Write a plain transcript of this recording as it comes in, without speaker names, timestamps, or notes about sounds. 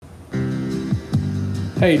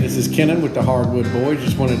Hey, this is Kenan with the Hardwood Boys.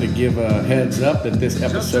 Just wanted to give a heads up that this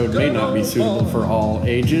episode may not be suitable for all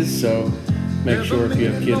ages, so make sure if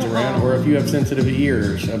you have kids around or if you have sensitive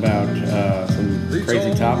ears about some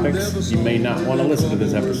crazy topics, you may not want to listen to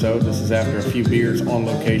this episode. This is after a few beers on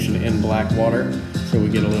location in Blackwater, so we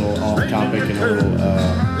get a little off topic and a little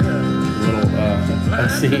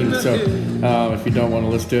obscene. So if you don't want to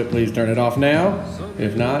listen to it, please turn it off now.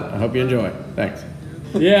 If not, I hope you enjoy it. Thanks.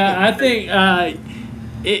 Yeah, I think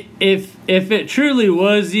if it truly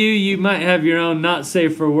was you, you might have your own not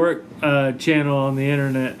safe for work channel on the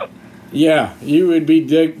internet. Yeah, you would be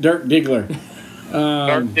Dirk Diggler.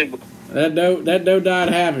 Dirk Diggler. That doe died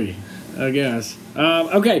happy, I guess.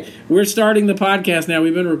 Okay, we're starting the podcast now.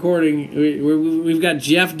 We've been recording. We've got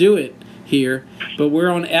Jeff Dewitt here, but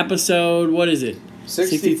we're on episode, what is it?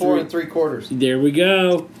 64 3/4. There we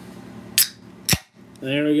go.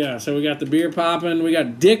 There we go. So we got the beer popping. We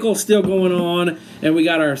got Dickel still going on, and we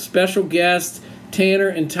got our special guests, Tanner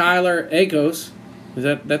and Tyler Akos.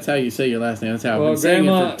 That's how you say your last name? That's how I've been saying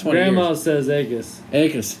it for 20 Grandma years. says Akos.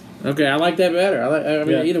 Akos. Okay, I like that better. I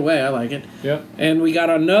mean, either way, I like it. Yep. And we got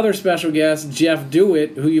another special guest, Jeff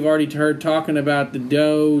Dewitt, who you've already heard talking about the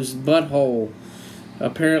doe's butthole.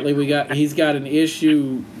 Apparently, he's got an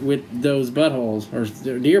issue with those buttholes, or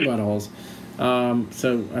deer buttholes.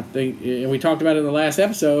 So I think, and we talked about it in the last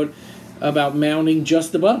episode about mounting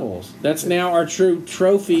just the buttholes. That's now our true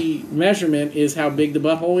trophy measurement, is how big the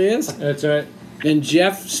butthole is. That's right. And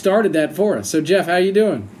Jeff started that for us. So Jeff, how you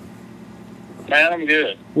doing? Man, I'm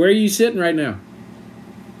good. Where are you sitting right now?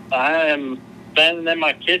 I am standing in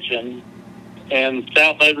my kitchen in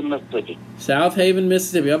South Haven, Mississippi. South Haven,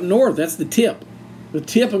 Mississippi, up north. That's the tip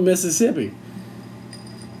of Mississippi,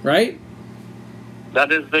 right?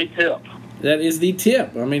 That is the tip. That is the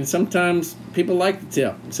tip. I mean, sometimes people like the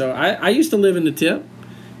tip. So I used to live in the tip.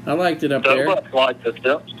 I liked it up there. Like the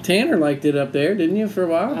tip. Tanner liked it up there, didn't you, for a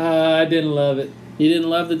while? I didn't love it. You didn't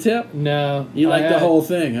love the tip? No. You liked the whole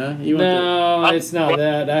thing, huh? It's not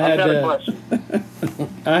that. I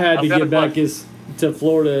had to get back to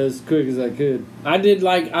Florida as quick as I could. I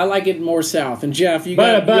like it more south. And Jeff,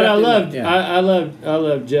 I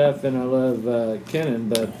love Jeff and I love Kenan,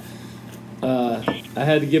 but I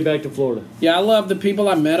had to get back to Florida. Yeah, I love the people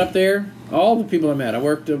I met up there. All the people I met. I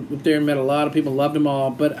worked up there and met a lot of people, loved them all,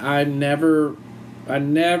 but I never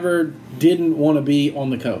didn't want to be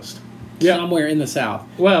on the coast. Yeah. Somewhere in the south.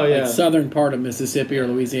 Well, yeah. Like southern part of Mississippi or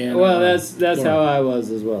Louisiana. Well, that's how I was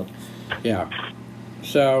as well. Yeah.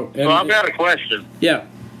 So I've got a question. Yeah.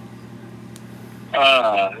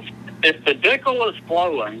 If the Dickel is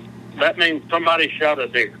flowing, that means somebody shot a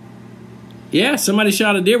deer. Yeah, somebody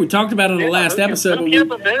shot a deer. We talked about it on the last episode. Who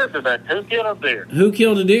killed a deer today? Who killed a deer? Who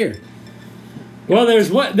killed a deer? Well, there's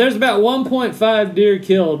about 1.5 deer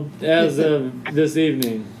killed as of this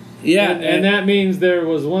evening. Yeah, and that means there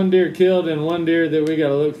was one deer killed and one deer that we got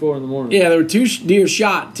to look for in the morning. Yeah, there were 2 deer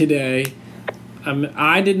shot today.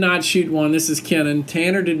 I did not shoot one. This is Kenan.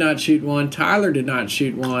 Tanner did not shoot one. Tyler did not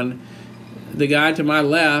shoot one. The guy to my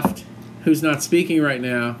left, who's not speaking right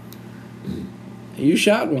now, you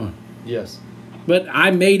shot one. Yes. But I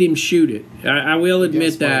made him shoot it. I will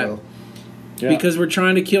admit that. Yeah. Because we're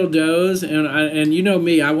trying to kill does, and you know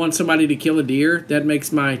me, I want somebody to kill a deer. That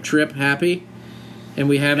makes my trip happy. And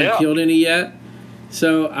we haven't killed any yet.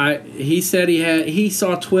 So he said he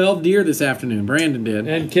saw 12 deer this afternoon. Brandon did.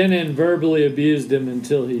 And Kenan verbally abused him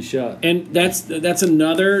until he shot. And that's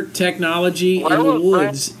another technology in the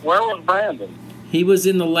woods. Where was Brandon? He was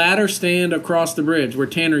in the ladder stand across the bridge where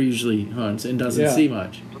Tanner usually hunts and doesn't see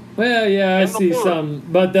much. Well, yeah, I see some.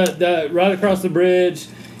 But the right across the bridge,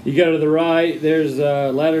 you go to the right, there's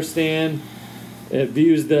a ladder stand. It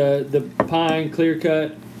views the pine clear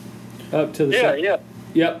cut up to the side. Yeah.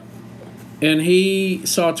 Yep. And he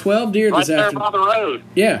saw 12 deer this afternoon. Right there by the road.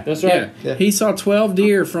 Yeah. That's right. Yeah. He saw 12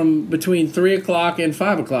 deer from between 3 o'clock and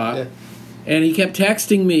 5 o'clock. Yeah. And he kept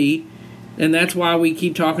texting me, and that's why we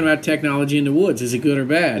keep talking about technology in the woods. Is it good or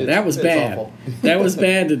bad? That was bad. Awful. That was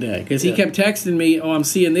bad today because he kept texting me, I'm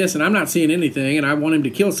seeing this, and I'm not seeing anything, and I want him to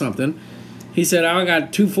kill something. He said, I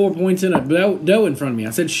got 2 4-points in a doe in front of me. I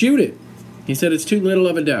said, shoot it. He said, it's too little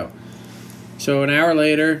of a doe. So an hour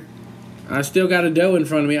later, I still got a doe in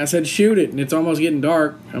front of me. I said, shoot it, and it's almost getting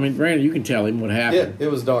dark. I mean, Brandon, you can tell him what happened. Yeah,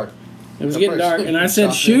 it was dark. It was getting dark, and I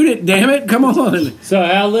said, shoot it, damn it, come on. So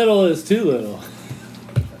how little is too little?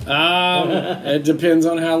 It depends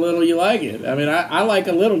on how little you like it. I mean, I like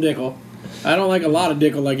a little Dickel. I don't like a lot of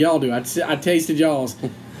Dickel like y'all do. I tasted y'all's.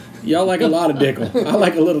 Y'all like a lot of Dickel. I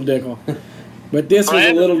like a little Dickel. But this was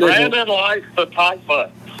a little Dickel. Brandon likes the tight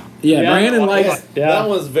butt. Yeah, Yeah. Brandon likes. Yeah. That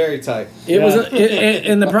one's very tight. It was,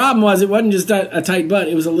 and the problem was it wasn't just a tight butt;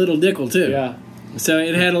 it was a little dickle too. Yeah. So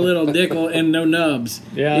it had a little dickle and no nubs.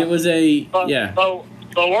 Yeah. It was a So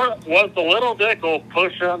was the little dickle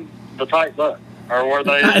pushing the tight butt, or were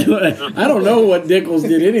they? I don't know what dickles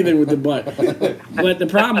did anything with the butt, but the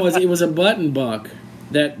problem was it was a button buck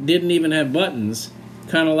that didn't even have buttons,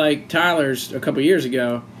 kind of like Tyler's a couple years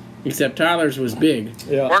ago, except Tyler's was big.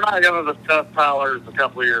 Yeah. We're not going to discuss Tyler's a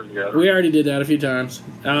couple of years ago. We already did that a few times,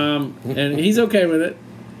 and he's okay with it.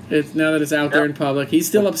 It's now that it's out there in public. He's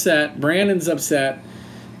still upset. Brandon's upset.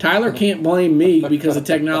 Tyler can't blame me because of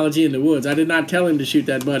technology in the woods. I did not tell him to shoot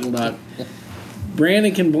that button buck.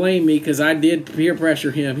 Brandon can blame me because I did peer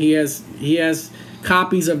pressure him. He has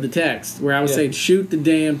copies of the text where I was saying, shoot the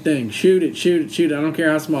damn thing. Shoot it, shoot it, shoot it. I don't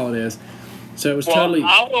care how small it is. So it was totally...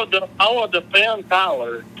 I will defend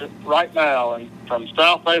Tyler right now from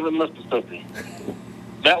South Haven, Mississippi.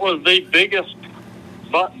 That was the biggest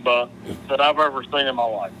button buck that I've ever seen in my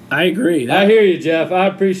life. I agree. I hear you, Jeff. I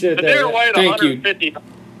appreciate The that. deer weighed Thank you. 150.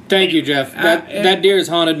 Thank you, Jeff. That deer has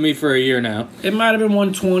haunted me for a year now. It might have been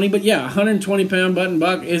 120, but yeah, 120-pound button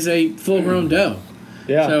buck is a full-grown doe.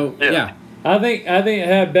 Yeah. So, yeah. I think it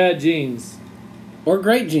had bad genes. Or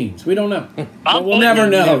great genes. We don't know. I'm We'll never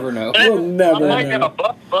know. Never know. We'll never I'm thinking know.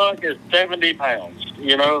 a buck is 70 pounds.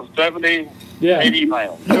 70, Yeah. 80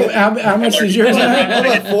 pounds. How much is yours? How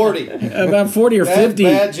about 40? About 40 or That's 50.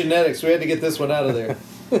 bad genetics. We had to get this one out of there.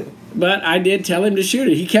 But I did tell him to shoot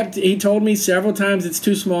it. He told me several times it's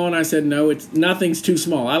too small, and I said no, nothing's too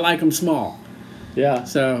small. I like them small. Yeah.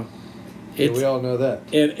 So, We all know that.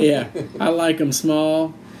 I like them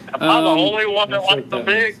small. Am I the only one that likes the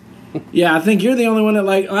big? Yeah, I think you're the only one that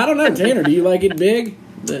I don't know, Tanner. Do you like it big?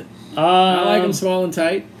 I like them small and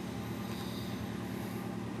tight.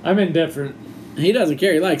 I'm indifferent. He doesn't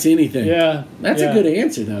care. He likes anything. Yeah. That's a good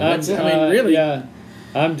answer, though. Really. Yeah.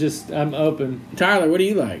 I'm open. Tyler, what do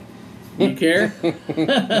you like? Do you care?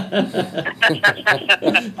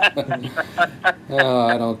 Oh,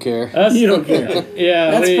 I don't care. You don't care.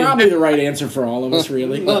 Yeah. That's probably the right answer for all of us,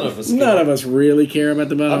 really. None of us care. None of us really care about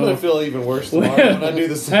the butthole. I'm going to feel even worse tomorrow when I do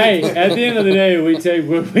the same Hey, thing. at the end of the day, we take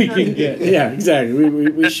what we can get. Yeah, exactly.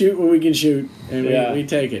 We shoot what we can shoot, and Yeah. we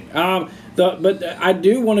take it. But I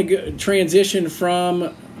do want to transition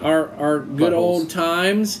from our good old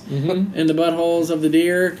times and the buttholes of the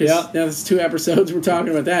deer, because now there's 2 episodes we're talking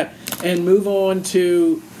about that, and move on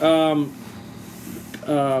to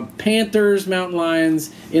panthers, mountain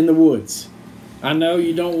lions in the woods. I know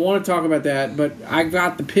you don't want to talk about that, but I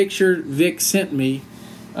got the picture Vic sent me.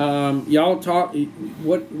 Y'all talk.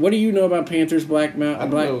 What do you know about panthers, black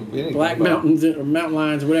mountains, or mountain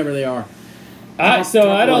lions, or whatever they are? I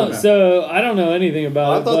don't know anything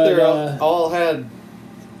about I thought it. they all had,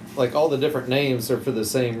 like, all the different names are for the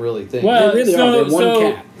same really thing. Well, They really are. They're one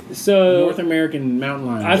cat. So North American mountain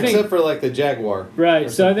lions. I think- Except for, like, the jaguar. right.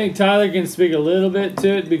 So I think Tyler can speak a little bit to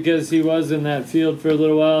it because he was in that field for a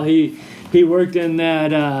little while. He worked in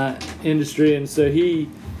that industry, and so he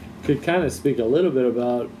could kind of speak a little bit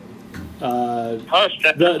about the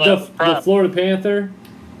Florida Panther.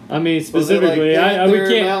 I mean, specifically, Was it like panther, we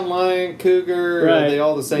can't. mountain lion, cougar. Right. Are they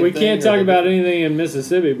all the same We thing? can't or talk are they about different? anything in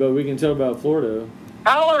Mississippi, but we can talk about Florida.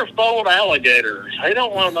 Tyler sold alligators. He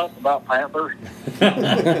don't know nothing about panthers.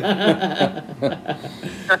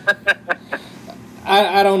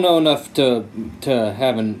 I don't know enough to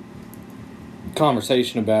have a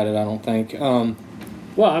conversation about it. I don't think.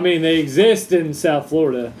 Well, I mean, they exist in South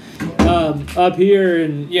Florida. Up here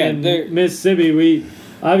in Mississippi, we've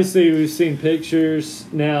seen pictures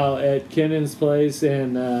now at Kennan's place,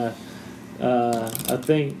 and I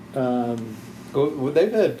think Well,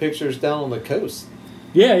 they've had pictures down on the coast.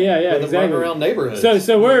 yeah, Where they exactly. run around neighborhoods.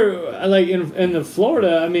 So we're like in the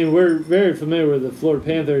Florida. I mean, we're very familiar with the Florida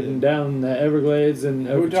Panthers and down in the Everglades and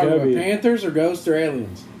Are we talking about Okeechobee. panthers or ghosts or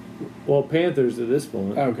aliens? Well, Panthers at this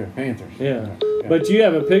point. Okay, panthers. Yeah. But you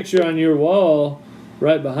have a picture on your wall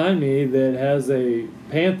right behind me that has a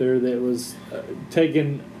panther that was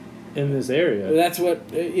taken in this area. That's what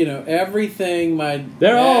everything my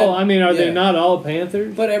They're dad, all. I mean, are they yeah. not all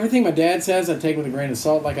panthers? But everything my dad says, I take with a grain of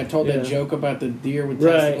salt. Like I told that Yeah. joke about the deer with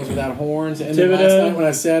Right. testicles without horns, and then last Thibodeau. night when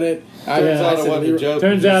I said it, Turns out it wasn't a joke.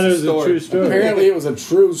 Turns was out it just was a true story. apparently it was a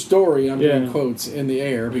true story. I'm doing Yeah. quotes in the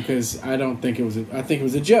air because I don't think it was. I think it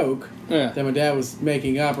was a joke Yeah. that my dad was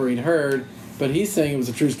making up or he'd heard. But he's saying it was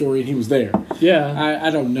a true story and he was there. Yeah.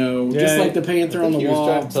 I don't know. Yeah. Just like the panther on the He was wall.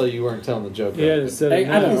 trying to tell you weren't telling the joke. Yeah. right. It said Hey, it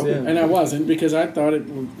I know, was, yeah. and I wasn't because I thought it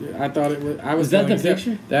was. I was. Is that telling the you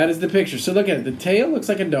picture? That is the picture. So look at it. The tail looks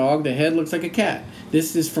like a dog. The head looks like a cat.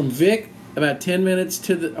 This is from Vic, about 10 minutes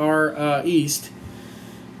to our east.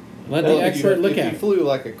 Let Well, the if expert look if at you it. flew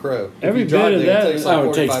like a crow. If Every you drive bit of there, that- it takes like Oh,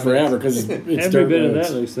 it takes 45 forever minutes. because it's Every dirt bit of roads.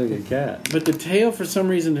 that looks like a cat. But the tail, for some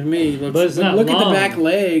reason, to me looks. But it's not look long. at the back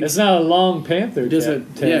legs. It's not a long panther. Does cat a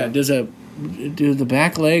tail. yeah? Do the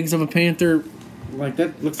back legs of a panther like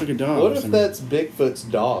that? Looks like a dog. What or if something. that's Bigfoot's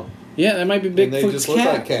dog? Yeah, that might be And they Bigfoot's just look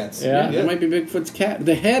cat. like cats. Yeah. That might be Bigfoot's cat.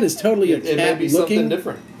 The head is totally a It may cat be looking. something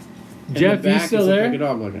different. and Jeff, the you back still is there? Like a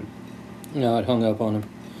dog looking. No, it hung up on him.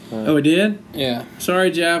 Oh, it did. Yeah. Sorry,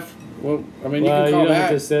 Jeff. Well, I mean, Well, you you can call don't back. have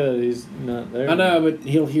to say that he's not there. I know, but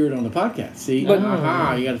he'll hear it on the podcast. See, But-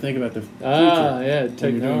 aha, you got to think about the future. Ah, yeah, when you're doing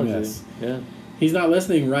technology. this. Yeah, He's not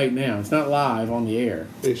listening right now. It's not live on the air.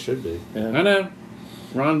 It should be. I yeah. know.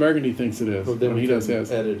 Ron Burgundy thinks it is Well, then when we he does can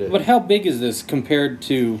his. edit it. But how big is this compared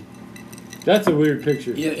to? That's a weird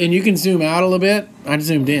picture. Yeah, and you can zoom out a little bit. I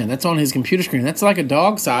zoomed in. That's on his computer screen. That's like a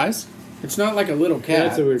dog size. It's not like a little cat. Yeah,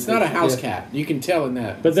 that's a weird it's not a picture. house Yeah. cat. You can tell in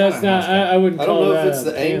that. But It's that's a not. house cat. I wouldn't I call don't know that if it's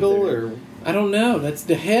the a angle panther. or I don't know. That's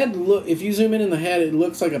the head. Look, if you zoom in the head, it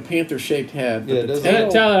looks like a panther-shaped head. But Yeah, it the does. tail-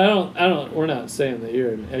 Tyler, I don't. We're not saying that you're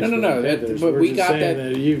an expert. no, no, in that- panthers. but We're we just got saying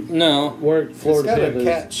that- you've No. worked it's Florida got a panthers.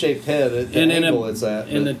 cat-shaped head at the And in angle a- it's at.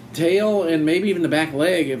 and the tail, and maybe even the back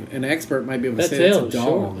leg. If an expert might be able to That say that's tail a is dog.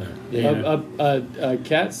 short. Yeah. A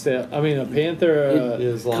cat's tail. I mean, a panther. It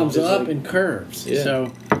is long. Comes It's up like- and curves. Yeah.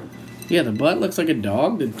 So, yeah, the butt looks like a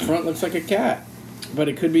dog. The front looks like a cat. But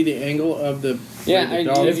it could be the angle of the Yeah, the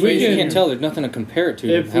dog's if we you face. can- can't tell. There's nothing to compare it to.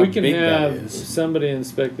 if how we can big that have is. somebody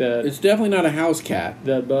inspect that It's definitely not a house cat.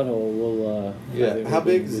 that butthole, we'll. I Yeah. think How we'll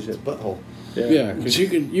big do is this its butthole? shit. Yeah, because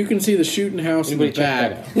you can see the shooting house Anybody in the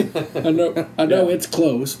check back. that I know Yeah. it's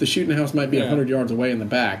close. The shooting house might be Yeah. 100 yards away in the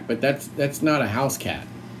back, but that's not a house cat.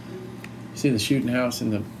 You see the shooting house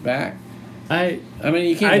in the back? I mean,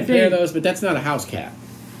 you can't I compare think- those, but that's not a house cat.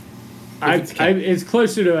 It's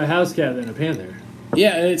closer to a house cat than a panther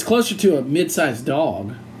Yeah, and it's closer to a mid-sized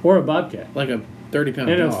dog, or a bobcat, like a 30-pound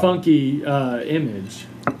and dog. a funky image.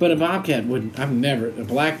 But a bobcat wouldn't. A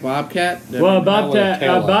black bobcat. Well, a not with a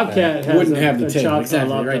tail like bobcat has wouldn't a, have the a tail. chopped Exactly,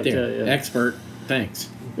 locked right up there. tail, yeah. Expert. Thanks.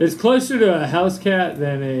 It's closer to a house cat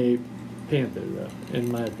than a panther, though,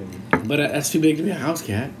 in my opinion. But that's too big to be a house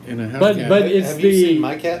cat. And a house But cat. but Have- it's have you the seen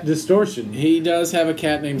my cat? distortion. he does have a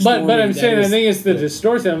cat named But Stormy I'm that saying I is- think it's the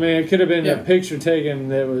distortion. I mean, it could have been Yeah. a picture taken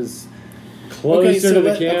that was closer Okay, so to the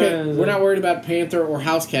let- camera. okay, we're not worried about panther or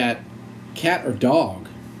house cat. Cat or dog.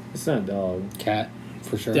 It's not a dog. cat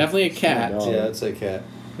for sure. Definitely a not cat. a dog. Yeah, it's a cat.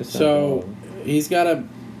 It's not a So dog. he's got a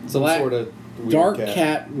Some black, sort of weird dark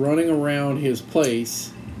cat running around his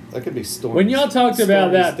place. That could be Stormy. When y'all talked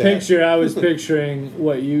about Stormy's that dad. picture, I was picturing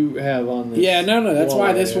what you have on this. Yeah, no, that's why.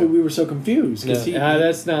 wall That's there. why we were so confused. Because No.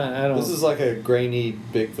 That's not. I don't. This is like a grainy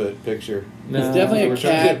Bigfoot picture. no, it's definitely a We're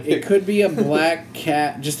trying cat. to- It could be a black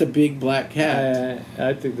cat, just a big black cat.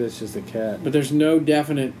 I think that's just a cat. But there's no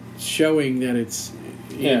definite showing that it's,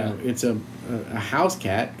 you Yeah. know, it's a house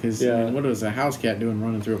cat. Because Yeah. what was a house cat doing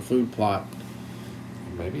running through a food plot?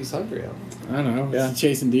 Maybe he's hungry. I don't know. Yeah. Is he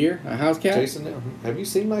chasing deer? A house cat? Jason, have you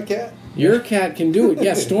seen my cat? Your cat can do it.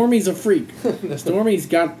 Yeah, Stormy's a freak. Stormy's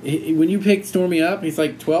got, when you pick Stormy up, he's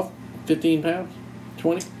like 12, 15 pounds,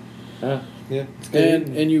 20. Huh? Yeah.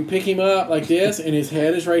 And you pick him up like this, and his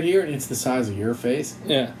head is right here, and it's the size of your face.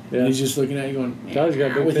 Yeah. And Yeah. he's just looking at you going, Tyler's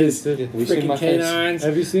got a big with face, his too. Have you seen freaking my face? canines.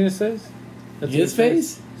 Have you seen his face? That's His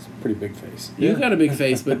face? It's a pretty big face. You got a big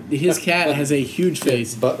face, but his cat has a huge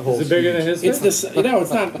face. Butthole. Is it bigger than his It's face? this, no,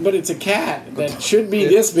 it's not, but it's a cat that should be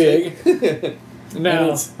this big, and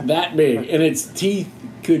No. it's that big, and its teeth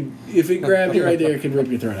could, if it grabbed you right there, it could rip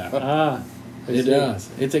your throat out. Ah. It does.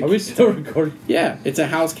 It's a Are we still recording? yeah. It's a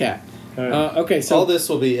house cat. All right. Okay, so All this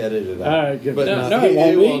will be edited out. All right, good. But no, not- it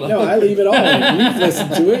won't be. will not. No, I leave it all in. You've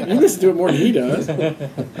listened to it. You listen to it more than he does.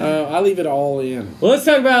 I leave it all in. Well, let's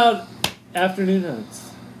talk about afternoon hunts.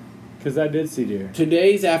 Because I did see deer.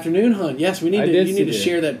 Today's afternoon hunt. Yes, we need I to. did You see need to deer.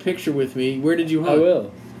 share that picture with me. Where did you hunt? I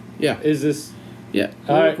will. Yeah, Is this... yeah.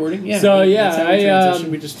 All We're right. recording. Yeah. So, yeah, that's how we I,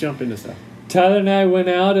 transition. We just jump into stuff. Tyler and I went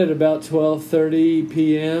out at about 12:30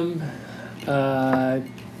 p.m.,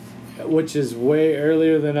 which is way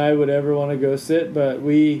earlier than I would ever want to go sit. But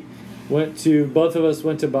both of us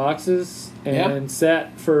went to boxes and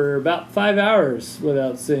sat for about 5 hours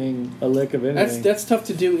without seeing a lick of anything. That's tough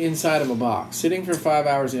to do inside of a box. Sitting for 5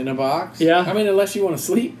 hours in a box. Yeah. I mean, unless you want to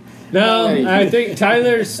sleep. No, I think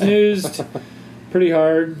Tyler snoozed pretty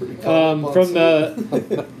hard. From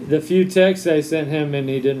the few texts I sent him and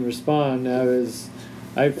he didn't respond,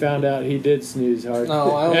 I found out he did snooze hard.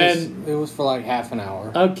 No, And- it was for like half an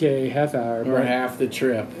hour. Okay, half hour. Or half the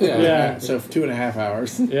trip. Yeah. Yeah. So 2.5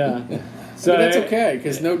 hours. Yeah. So but that's okay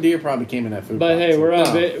because no deer probably came in that food. But box. hey, we're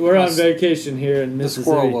on No. we're on vacation here in The Mississippi.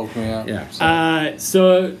 squirrel woke me up. yeah.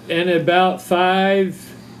 So and about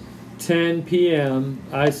 5:10 p.m.,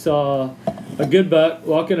 I saw a good buck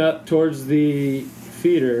walking up towards the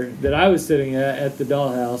feeder that I was sitting at the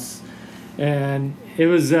dollhouse, and it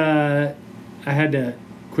was I had to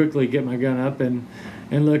quickly get my gun up and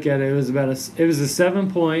look at it. It was it was a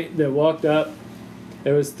 7-point that walked up.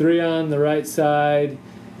 It was 3 on the right side.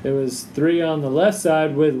 It was 3 on the left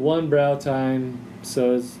side with 1 brow tine,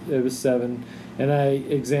 so it was 7. And I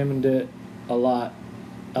examined it a lot.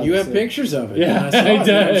 You have obviously. pictures of it. Yeah, I saw it.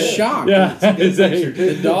 I was shocked. Yeah, It's a good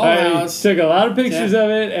picture. The I dollhouse. took a lot of pictures Yeah. of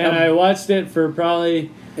it, and I watched it for probably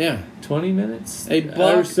Yeah. 20 minutes A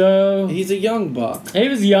buck. or so. He's a young buck. He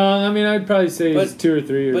was young. I mean, I'd probably say he's But- 2 or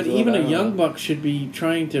 3 years But old. even I a don't young know. buck should be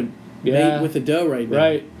trying to Yeah. mate with a doe right now.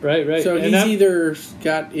 Right. So And he's I'm- either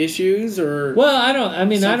got issues or Well, I don't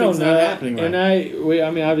know. Something's not happening right. And I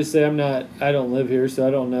mean, obviously, I don't live here, so I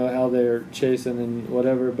don't know how they're chasing and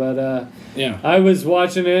whatever. But yeah. I was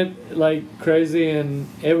watching it like crazy, and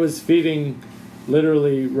it was feeding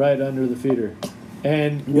literally right under the feeder.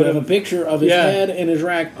 And We have a picture of his Yeah. head and his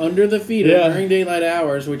rack under the feeder Yeah. during daylight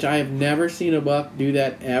hours, which I have never seen a buck do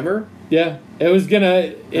that ever. yeah, it was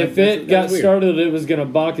gonna. If that's it got weird. started, it was gonna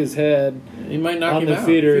bonk his head. He might knock On him the out.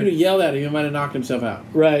 feeder. If you'd have yelled at him, he might have knocked himself out.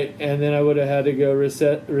 Right, and then I would have had to go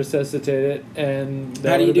resuscitate it, and that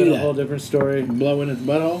How do you would have do been that? a whole different story. Blow in his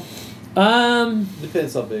butthole.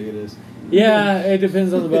 Depends how big it is. Yeah, it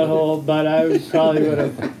depends on the butthole, but I probably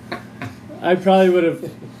would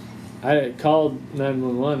have. I called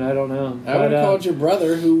 911. I don't know. I would have called your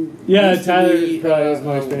brother, who Yeah, used to Tyler be, probably has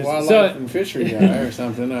more a experience. wildlife So- and fishery guy or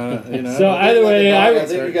something. You know. So either way, I I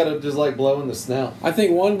think you gotta just like blow in the snout. I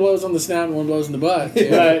think one blows on the snout and one blows in the butt.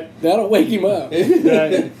 Right. That'll wake him up. right.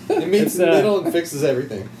 It meets It's, in the middle and fixes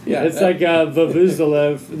everything. Yeah, It's like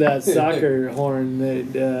Vuvuzelev, that soccer horn.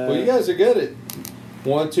 That Well, you guys are good at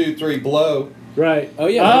 1, 2, 3, blow. right. Oh,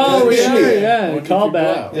 yeah, Oh that's yeah, shoot. yeah. 1, 2, 3, Callback.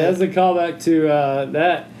 blow. That's a callback to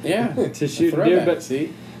that yeah, to shoot deer. throwback, But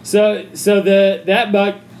see, So that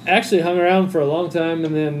buck actually hung around for a long time,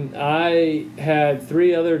 and then I had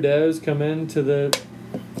 3 other does come into the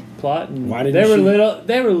plot, and Why didn't they you were shoot? little.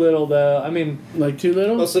 They were little though. I mean, like too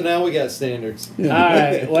little. Well, so now we got standards. all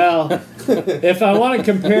right. Well, if I want to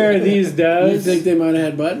compare these You does, think they might have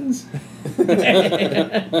had buttons?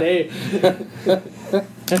 they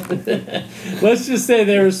let's just say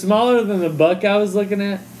they were smaller than the buck I was looking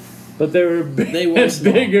at, but they were They were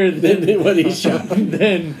small. bigger than What he shot.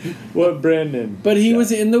 than what Brendan. But he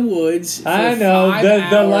was in the woods. For I know 5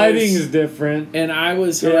 the hours, lighting's different. and I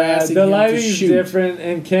was Yeah, harassing the him to lighting's shoot. different,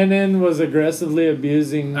 and Kenan was aggressively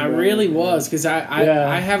abusing. I really was because I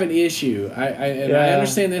Yeah. have an issue. I Yeah.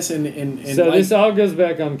 understand this and So like, this all goes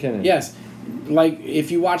back on Kenan. yes, like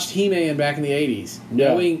if you watched He-Man back in the 80s,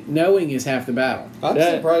 Yeah. knowing is half the battle. I'm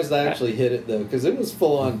That- surprised I actually hit it though, because it was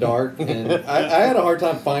full on dark, and I had a hard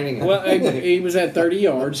time finding it. Well, he was at 30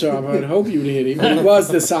 yards, so I would hope you would hit him. He was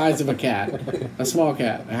the size of a cat, a small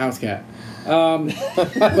cat, a house cat.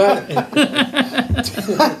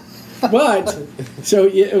 But so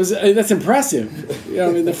yeah, it was that's impressive. You know,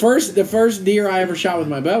 I mean, the first deer I ever shot with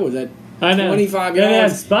my bow was at I know. 25 And it had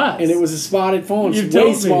yards, spots. and it was a spotted fawn, You've way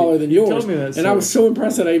told me. smaller than You've yours. told me that and I was story. so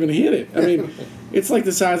impressed that I even hit it. I mean, it's like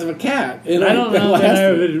the size of a cat. And I don't know that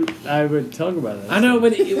lasted. I would talk about that. I know,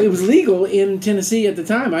 but it was legal in Tennessee at the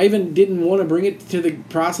time. I even didn't want to bring it to the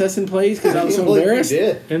processing place because I was so can't believe you embarrassed.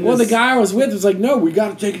 did. And Well, this- the guy I was with was like, "No, we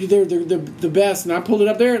got to take it to they're the best." And I pulled it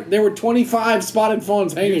up there. There were 25 spotted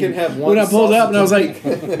fawns hanging. can have one when I pulled it up, and I was sausage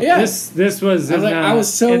like, "Yeah, This was I was like, I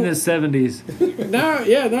was so- in the 70s.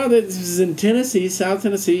 no, this was in Tennessee, South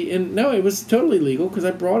Tennessee, and no, it was totally legal because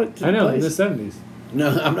I brought it to I the know in place. the 70s. No,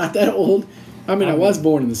 I'm not that old. I mean, I was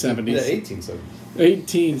born in the 70s. Yeah, 18 so.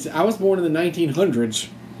 18s. I was born in the 1900s,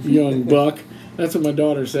 young buck. That's what my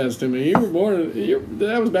daughter says to me. You were born.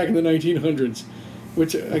 That was back in the 1900s,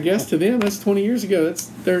 which I guess to them that's 20 years ago. That's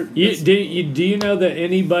their. Do you know that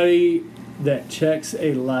anybody that checks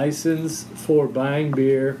a license for buying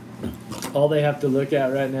beer, all they have to look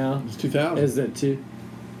at right now It's 2000. is that 2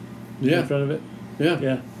 yeah, in front of it? yeah,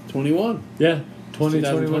 Yeah. 21. Yeah.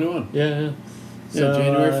 2021. Yeah. Yeah,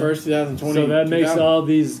 January 1st, 2020. So that makes 2000. all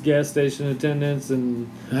these gas station attendants and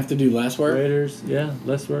I have to do less work. waiters,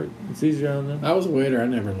 less work. It's easier on them. I was a waiter. I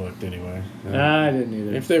never looked anyway. I didn't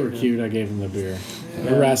either. If they were cute, I gave them the beer.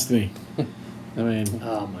 Yeah. Arrest me. I mean,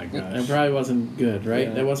 Oh my it gosh. probably wasn't good, right?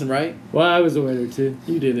 Yeah. That wasn't right. Well, I was a waiter too.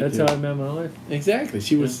 You did it. That's too. how I met my wife. Exactly.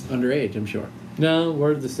 She was underage, I'm sure. No,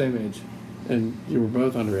 we're the same age. And you were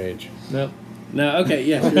both underage. Nope. No, okay,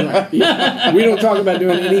 yes, you're right. Yeah. We don't talk about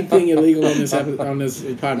doing anything illegal on this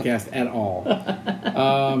podcast at all.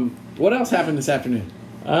 What else happened this afternoon?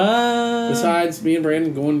 Besides me and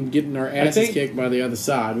Brandon going and getting our asses kicked by the other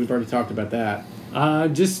side. We've already talked about that.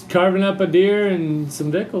 Just carving up a deer and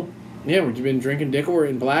some dickel. Yeah, we've been drinking dickel. We're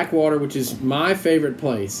in Blackwater, which is my favorite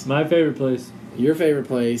place. My favorite place. Your favorite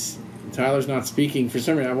place. Tyler's not speaking. For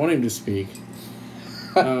some reason, I want him to speak.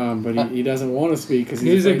 But he doesn't want to speak because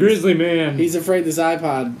he's a grizzly man. He's afraid this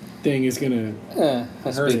iPod thing is going to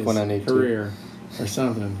hurt his when I need career or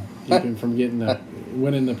something. Keep him from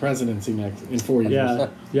winning the presidency in 4 years.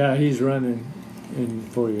 Yeah, he's running in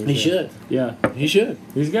 4 years. He should. Yeah, he should.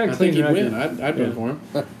 He's got a clean record. Win. I'd vote for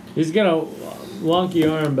him. He's got a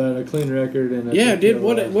wonky arm, but a clean record. And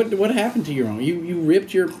what happened to your arm? You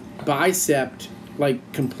ripped your bicep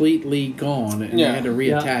like completely gone, and you had to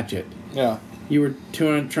reattach it. Yeah. You were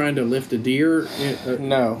trying to lift a deer?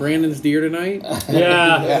 No. Brandon's deer tonight?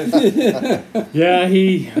 Yeah. Yeah,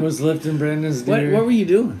 he was lifting Brandon's deer. What were you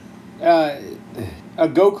doing? A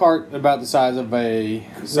go-kart about the size of a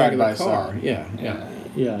side-by-side. Yeah.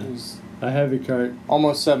 Yeah. A heavy cart.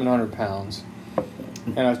 Almost 700 pounds.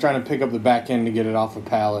 And I was trying to pick up the back end to get it off of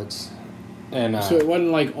pallets. And so it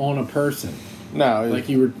wasn't like on a person? No. Like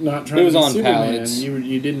you were not trying to be on Superman. pallets.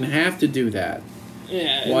 You didn't have to do that.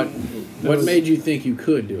 Yeah. What made you think you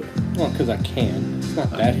could do it? Well, because I can. It's not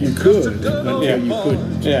that You heavy. could until you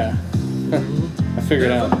couldn't. Yeah. I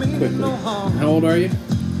figured it out quickly. How old are you?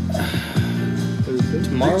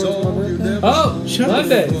 Tomorrow's my birthday? Oh, Shut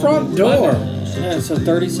Monday. the front door. Yeah, so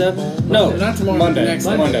 37? No, not tomorrow. Monday. Next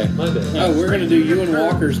Monday. Oh, we're gonna do you and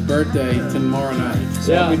Walker's birthday tomorrow night.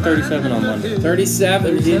 So I'll be 37 on Monday.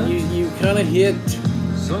 37. Did you kind of hit?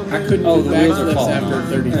 I couldn't do the wheels are backflips falling. after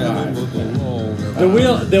 35.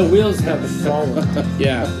 The wheels have fallen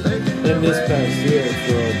Yeah, in this past year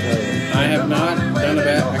for Tyler. I have not done a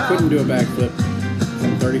back. I couldn't do a backflip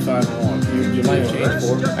from 35 on. Your life changed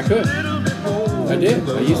for it. I could. I did.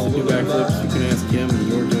 I used to do backflips. You can ask Kim and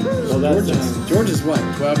Georgia. Well, George is what?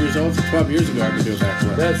 12 years old. So 12 years ago, I could do a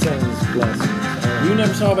backflip. That sounds blessed. You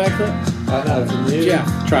never saw a backflip? Not from you.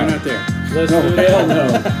 Yeah, try not there. Let's No, do it. hell no.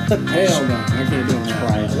 Hell no. I can't do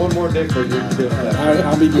that. One more dick for you.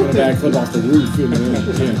 I'll be doing a backflip off the roof in a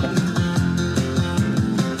minute. Yeah.